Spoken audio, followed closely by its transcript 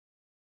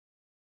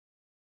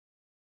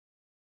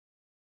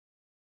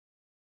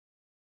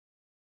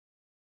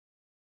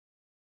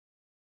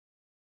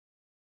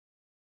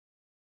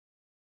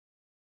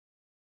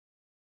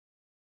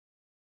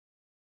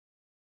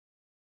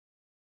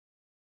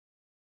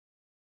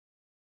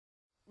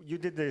You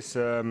did this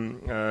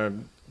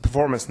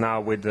performance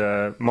now with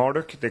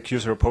Marduk, the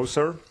accuser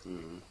opposer,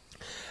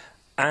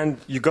 and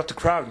you got the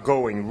crowd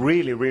going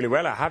really, really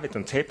well. I have it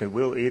on tape.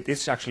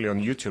 It's actually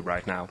on YouTube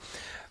right now.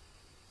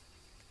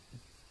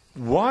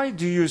 Why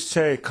do you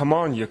say, "Come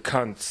on, you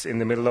cunts," in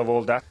the middle of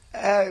all that?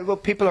 Well,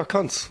 people are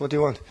cunts. What do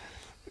you want?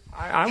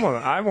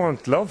 I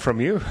want love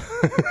from you.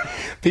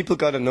 People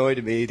got annoyed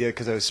at me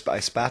because I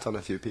spat on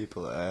a few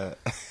people.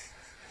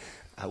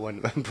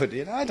 But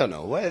you know, I don't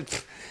know. Well,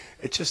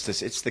 it's just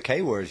this. It's the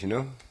K word, you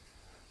know.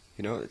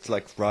 You know, it's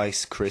like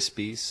Rice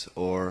Krispies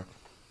or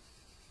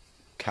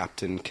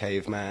Captain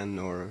Caveman,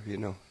 or you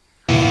know.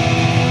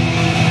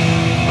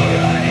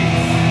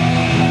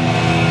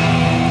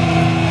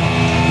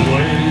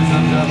 Ladies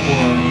and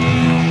gentlemen,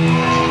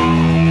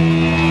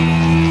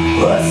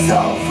 What's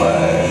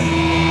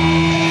over?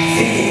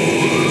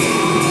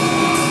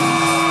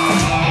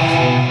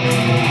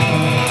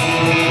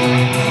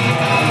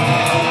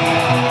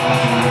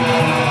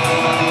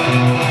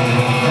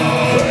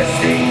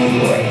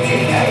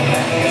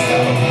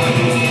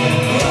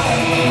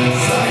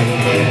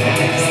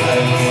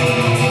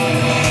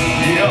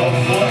 your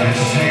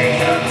flesh you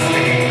can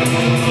see.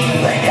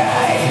 When I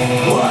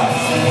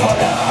was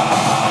put on.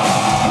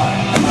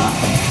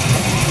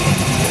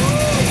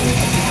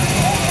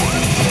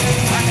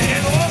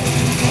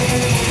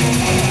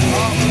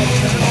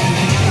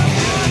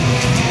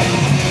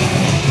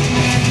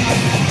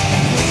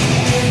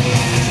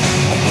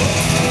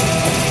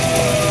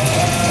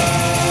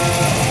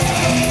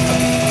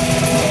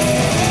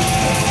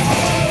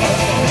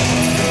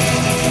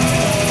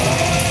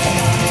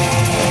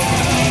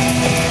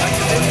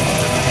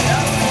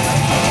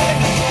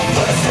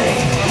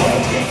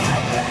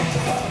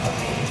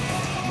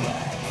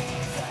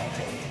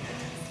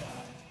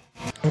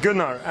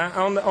 Gunnar,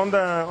 on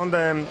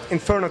the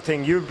Inferno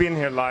thing, you've been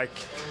here like,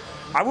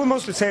 I would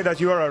mostly say that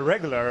you are a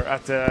regular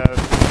at the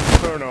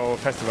Inferno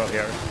Festival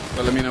here.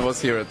 Well, I mean, I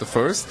was here at the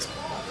first,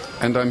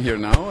 and I'm here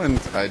now, and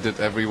I did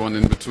every one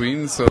in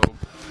between, so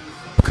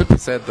could be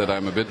said that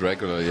I'm a bit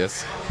regular,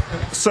 yes.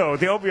 So,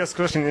 the obvious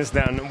question is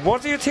then,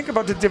 what do you think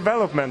about the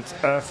development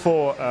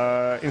for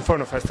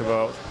Inferno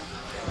Festival?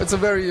 It's a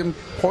very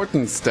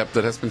important step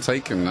that has been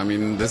taken. I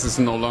mean, this is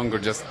no longer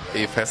just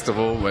a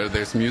festival where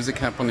there's music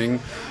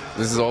happening.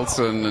 This is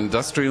also an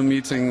industrial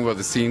meeting where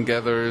the scene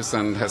gathers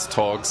and has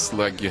talks,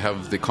 like you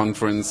have the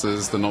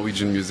conferences, the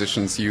Norwegian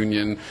Musicians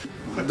Union.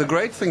 The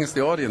great thing is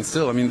the audience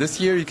still. I mean,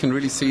 this year you can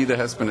really see there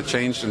has been a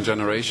change in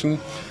generation.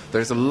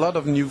 There's a lot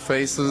of new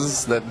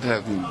faces that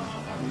have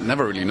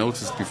never really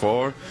noticed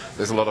before.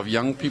 There's a lot of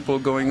young people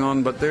going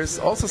on, but there's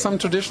also some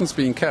traditions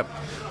being kept.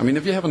 I mean,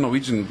 if you have a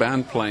Norwegian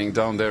band playing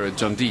down there at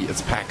John D,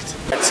 it's packed.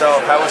 So,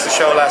 how was the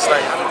show last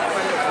night?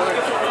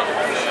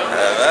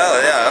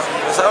 Well, yeah,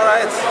 it was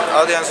alright.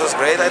 Audience was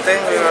great, I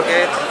think. We were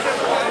great.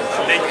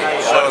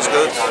 Show was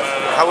good.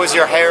 How was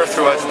your hair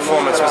throughout the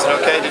performance? Was it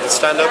okay? Did it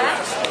stand up?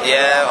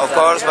 Yeah, of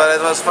course, but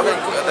it was fucking.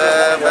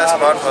 The best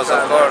part was,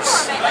 of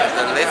course,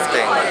 the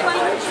lifting.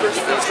 It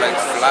feels like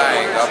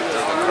flying up to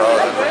the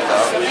crowd and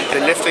down.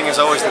 The lifting is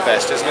always the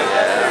best, isn't it?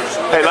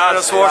 Yeah. Hey,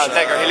 Arnold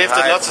Schwarzenegger, he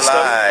lifted lots of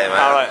stuff. Man.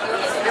 All right,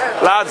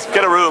 lads,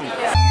 get a room.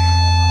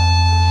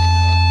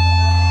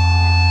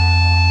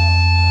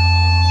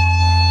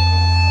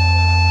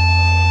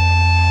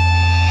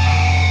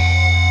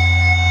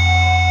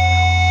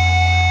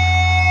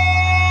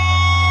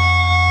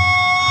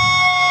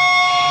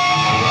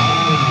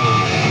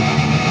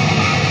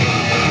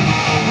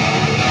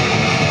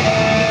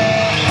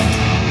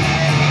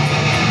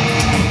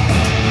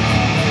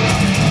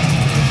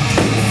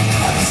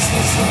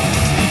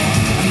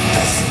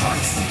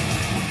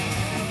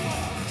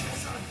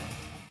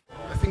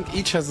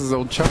 Each has his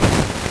own charm.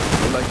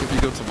 Like if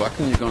you go to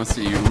Wacken, you're going to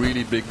see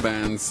really big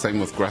bands, same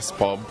with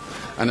Graspop.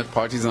 And at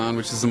Partisan,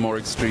 which is a more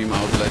extreme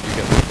outlet, you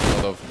get a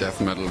lot of death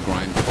metal,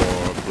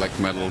 grindcore, black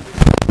metal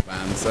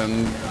bands.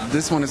 And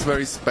this one is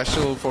very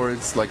special for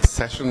its like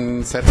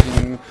session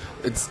setting.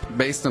 It's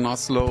based in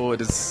Oslo.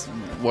 It is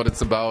what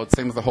it's about.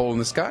 Same with the Hole in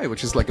the Sky,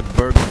 which is like a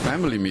Bergen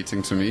family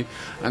meeting to me.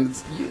 And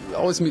you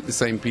always meet the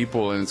same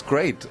people, and it's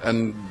great.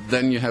 And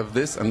then you have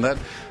this and that.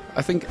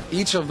 I think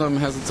each of them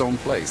has its own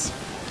place.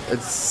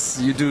 It's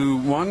you do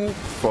one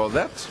for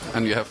that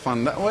and you have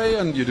fun that way,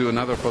 and you do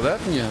another for that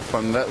and you have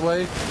fun that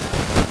way.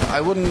 I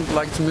wouldn't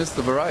like to miss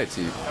the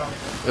variety.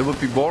 It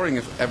would be boring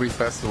if every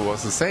festival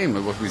was the same.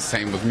 It would be the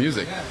same with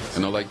music.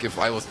 You know, like if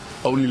I was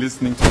only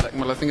listening to black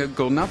metal, I think I'd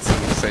go nuts.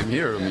 And the same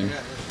here. I mean,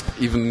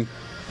 even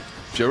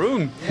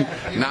Jeroen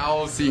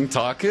now seeing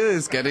Take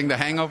is getting the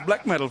hang of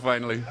black metal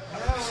finally.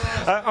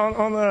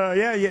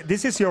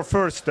 This is your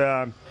first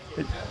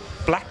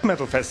black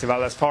metal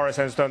festival, as far as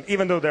I understand,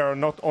 even though there are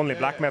not only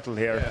black metal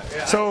here.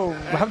 So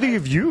how do you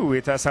view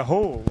it as a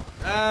whole?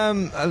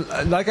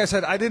 Like I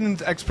said, I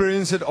didn't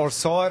experience it or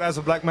saw it as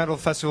a black metal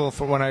festival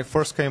for when I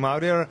first came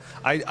out here.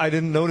 I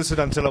didn't notice it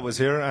until I was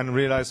here and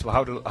realized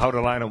how the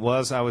lineup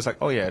was. I was like,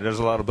 oh yeah, there's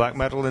a lot of black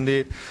metal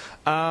indeed.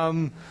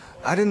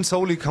 I didn't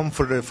solely come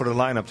for the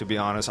lineup, to be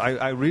honest.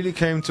 I really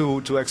came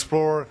to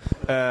explore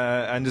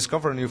and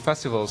discover new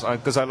festivals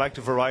because I like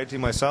the variety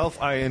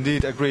myself. I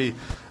indeed agree.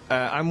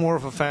 I'm more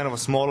of a fan of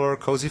smaller,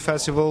 cozy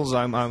festivals.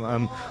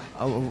 I'm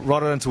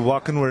rather than to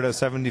Wacken where there's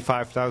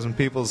 75,000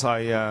 people.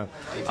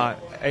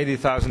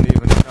 80,000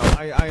 even.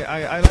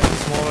 I like the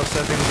smaller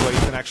settings where you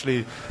can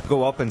actually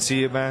go up and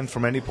see a band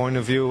from any point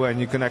of view, and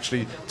you can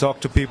actually talk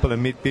to people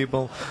and meet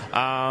people.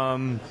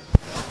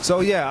 So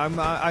yeah,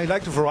 I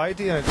like the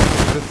variety, and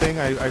it's a good thing.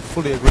 I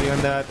fully agree on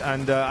that.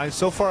 And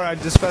so far,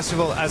 this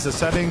festival as a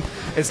setting,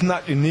 it's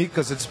not unique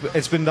because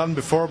it's been done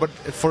before. But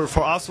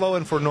for Oslo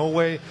and for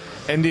Norway,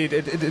 indeed,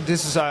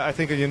 this is I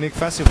think a unique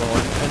festival,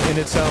 and in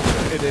itself,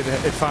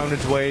 it found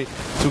its way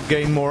to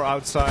gain more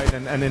outside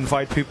and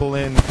invite people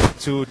in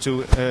to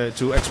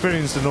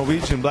experience the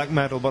Norwegian black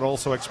metal, but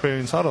also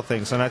experience other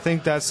things. And I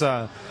think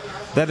that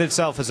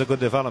itself is a good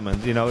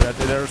development, you know, that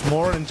there's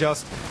more than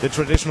just the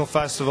traditional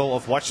festival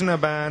of watching a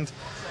band,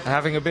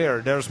 having a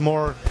beer. There's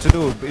more to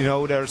do, you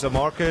know, there's a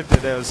market,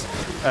 there's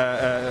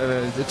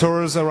the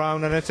tours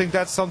around, and I think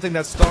that's something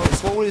that's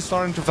slowly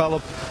starting to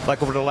develop,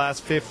 like over the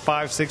last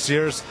 5-6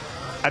 years,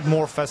 at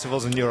more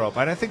festivals in Europe.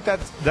 And I think that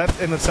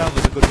in itself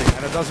is a good thing.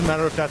 And it doesn't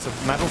matter if that's a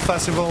metal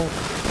festival,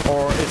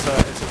 or it's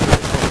a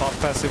traditional pop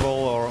festival,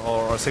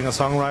 or a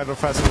singer-songwriter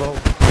festival.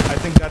 I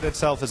think that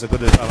itself is a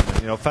good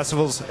development. You know,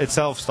 festivals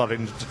itself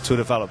starting to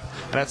develop,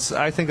 and that's,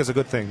 I think, is a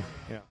good thing.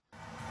 Yeah.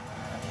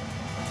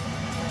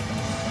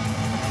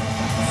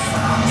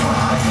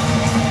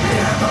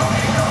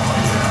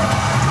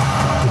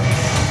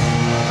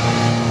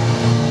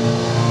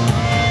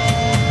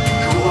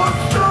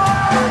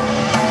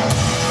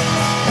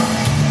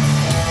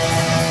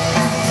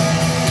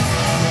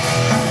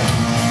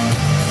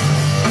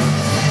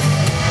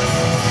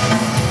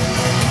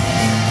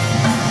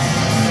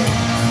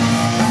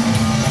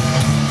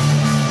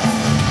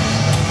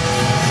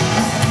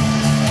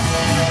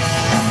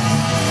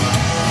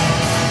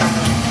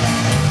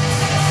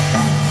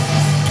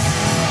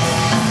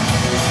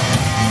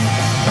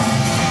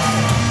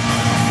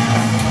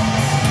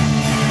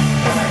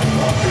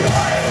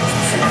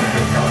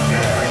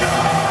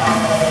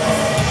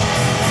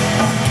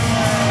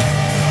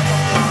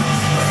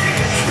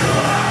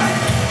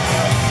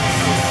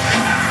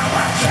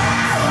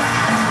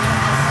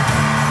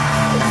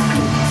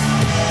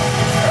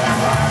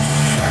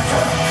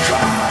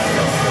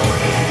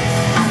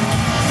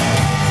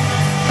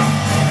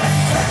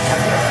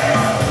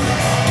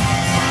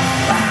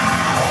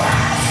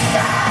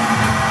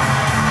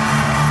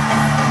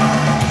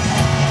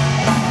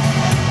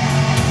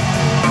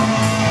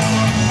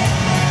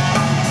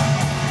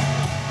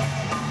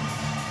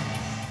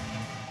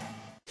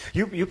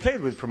 You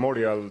played with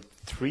Primordial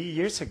 3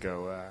 years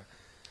ago,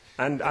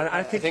 and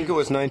I think it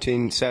was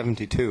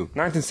 1972.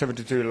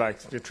 1972, like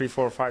 3,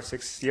 4, 5,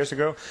 6 years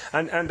ago,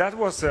 and that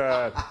was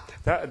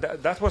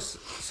that was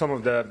some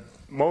of the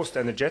most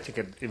energetic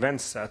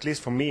events, at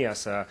least for me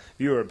as a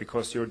viewer,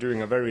 because you're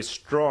doing a very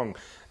strong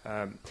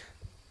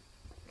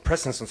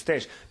presence on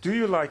stage. Do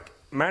you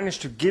manage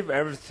to give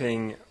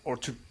everything, or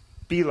to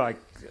be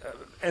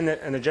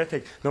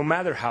energetic, no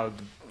matter how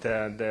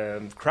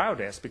the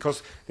crowd is?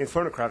 Because the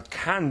Inferno crowd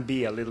can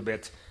be a little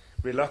bit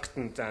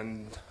reluctant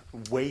and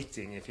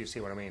waiting, if you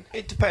see what I mean.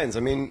 It depends. I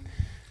mean,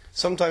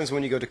 sometimes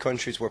when you go to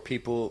countries where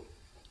people,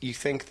 you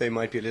think they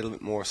might be a little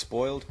bit more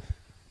spoiled,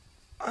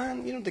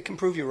 and you know, they can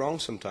prove you wrong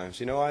sometimes.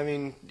 You know, I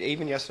mean,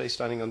 even yesterday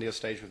standing on the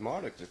stage with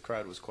Marduk, the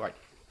crowd was quite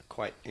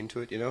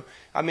into it. You know,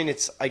 I mean,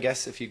 I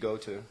guess if you go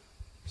to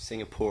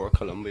Singapore or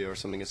Colombia or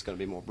something, it's going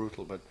to be more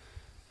brutal, but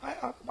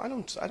I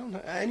don't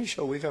any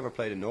show we've ever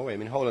played in Norway. I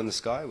mean, Hole in the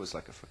Sky was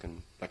like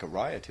a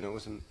riot, you know.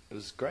 It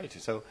was great.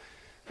 So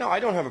no, I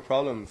don't have a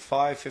problem.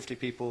 50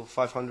 people,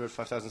 500,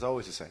 5,000 is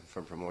always the same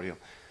from Primordial,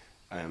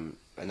 and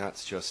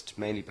that's just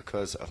mainly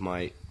because of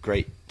my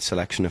great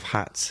selection of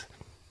hats.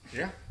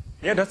 Yeah,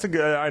 that's a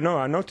good. I know.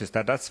 I noticed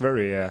that. That's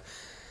very. I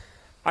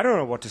don't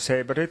know what to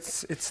say, but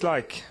it's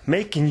like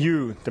making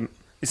you the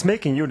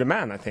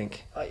man, I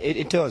think.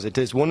 It does. It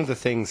is one of the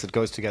things that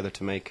goes together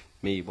to make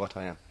me what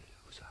I am.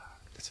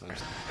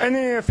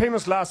 Any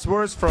famous last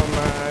words from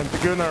the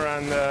Gunnar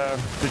and the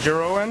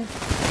Jeroen?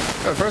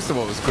 First of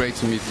all, it was great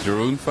to meet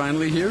Jeroen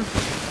finally here.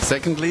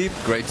 Secondly,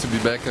 great to be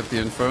back at the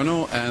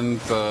Inferno,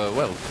 and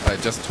well, I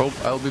just hope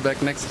I'll be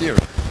back next year.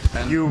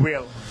 And you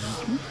will.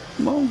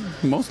 Well,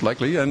 most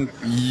likely, and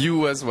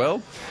you as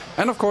well.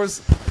 And of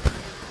course,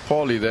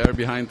 Paulie there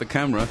behind the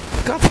camera.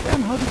 God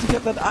damn, how did you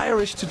get that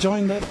Irish to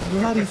join that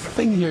bloody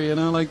thing here, you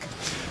know? Like,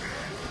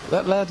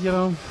 that lad, you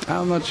know,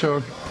 I'm not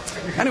sure.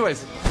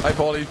 Anyways, hi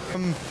Paulie.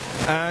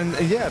 And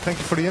yeah, thank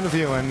you for the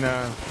interview, and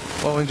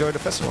well, enjoy the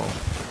festival.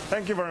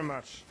 Thank you very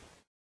much.